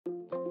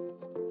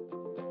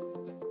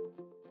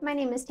My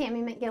name is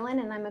Tammy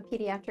McGillin, and I'm a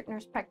pediatric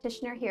nurse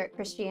practitioner here at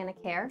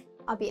ChristianaCare.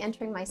 I'll be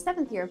entering my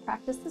 7th year of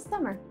practice this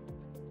summer.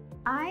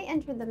 I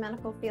entered the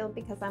medical field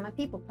because I'm a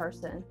people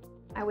person.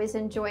 I always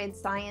enjoyed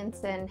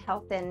science and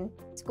health in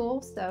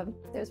school, so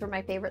those were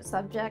my favorite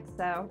subjects,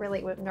 so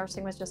really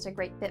nursing was just a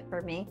great fit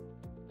for me.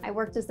 I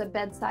worked as a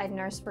bedside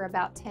nurse for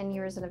about 10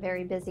 years in a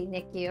very busy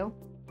NICU.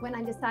 When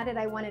I decided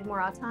I wanted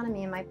more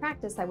autonomy in my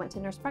practice, I went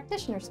to nurse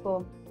practitioner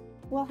school.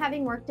 Well,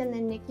 having worked in the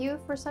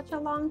NICU for such a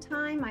long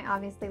time, I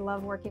obviously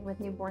love working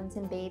with newborns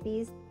and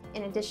babies.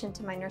 In addition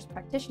to my nurse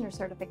practitioner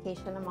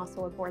certification, I'm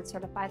also a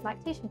board-certified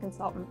lactation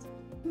consultant.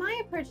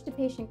 My approach to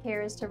patient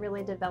care is to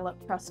really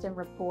develop trust and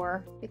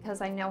rapport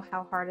because I know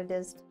how hard it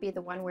is to be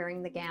the one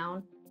wearing the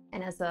gown.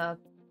 And as a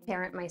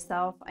parent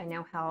myself, I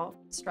know how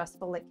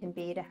stressful it can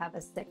be to have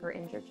a sick or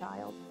injured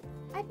child.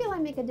 I feel I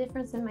make a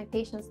difference in my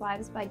patients'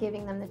 lives by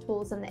giving them the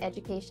tools and the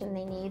education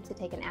they need to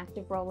take an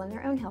active role in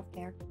their own health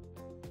care.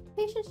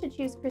 Patients should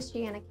choose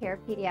ChristianaCare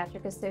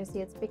Pediatric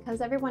Associates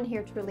because everyone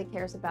here truly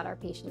cares about our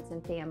patients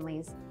and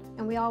families,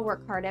 and we all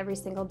work hard every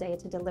single day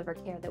to deliver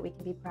care that we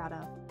can be proud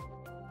of.